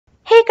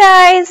Hey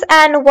guys,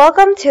 and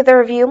welcome to the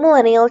Review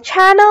Millennial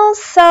channel.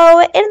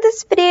 So in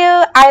this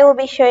video I will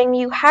be showing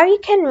you how you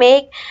can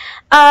make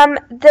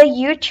the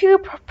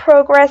YouTube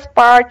progress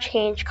bar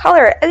change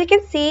color. As you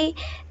can see,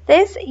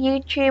 this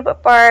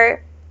YouTube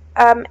bar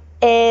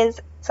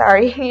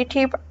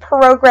YouTube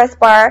progress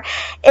bar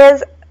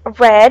is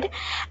red,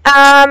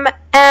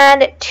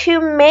 and to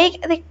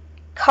make the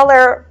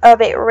color of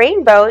a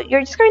rainbow,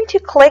 you're just going to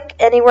click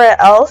anywhere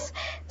else.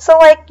 So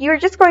like, you're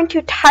just going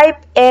to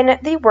type in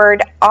the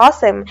word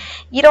awesome.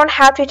 You don't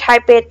have to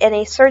type it in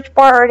a search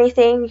bar or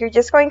anything. You're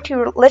just going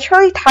to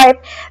literally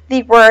type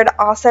the word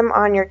awesome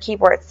on your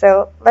keyboard.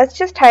 So let's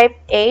just type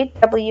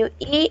AWESOME,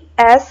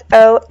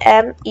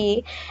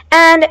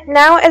 and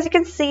now as you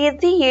can see,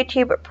 the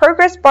YouTube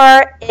progress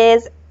bar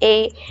is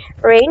a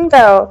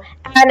rainbow.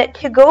 And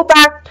to go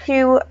back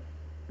to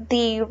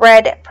the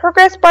red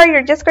progress bar,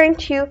 you're just going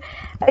to,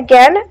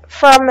 again,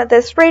 from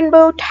this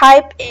rainbow,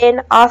 type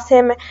in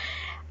awesome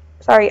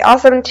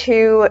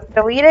to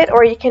delete it,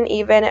 or you can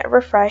even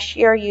refresh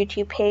your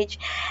YouTube page.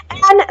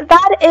 And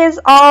that is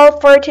all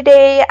for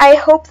today. I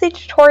hope the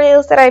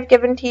tutorials that I've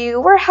given to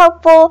you were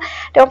helpful.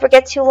 Don't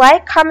forget to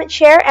like, comment,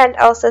 share, and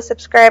also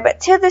subscribe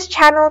to this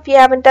channel if you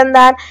haven't done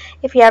that.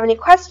 If you have any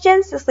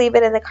questions, just leave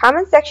it in the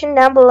comment section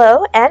down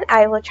below, and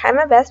I will try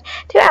my best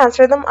to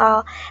answer them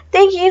all.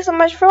 Thank you so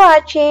much for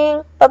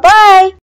watching. Bye-bye!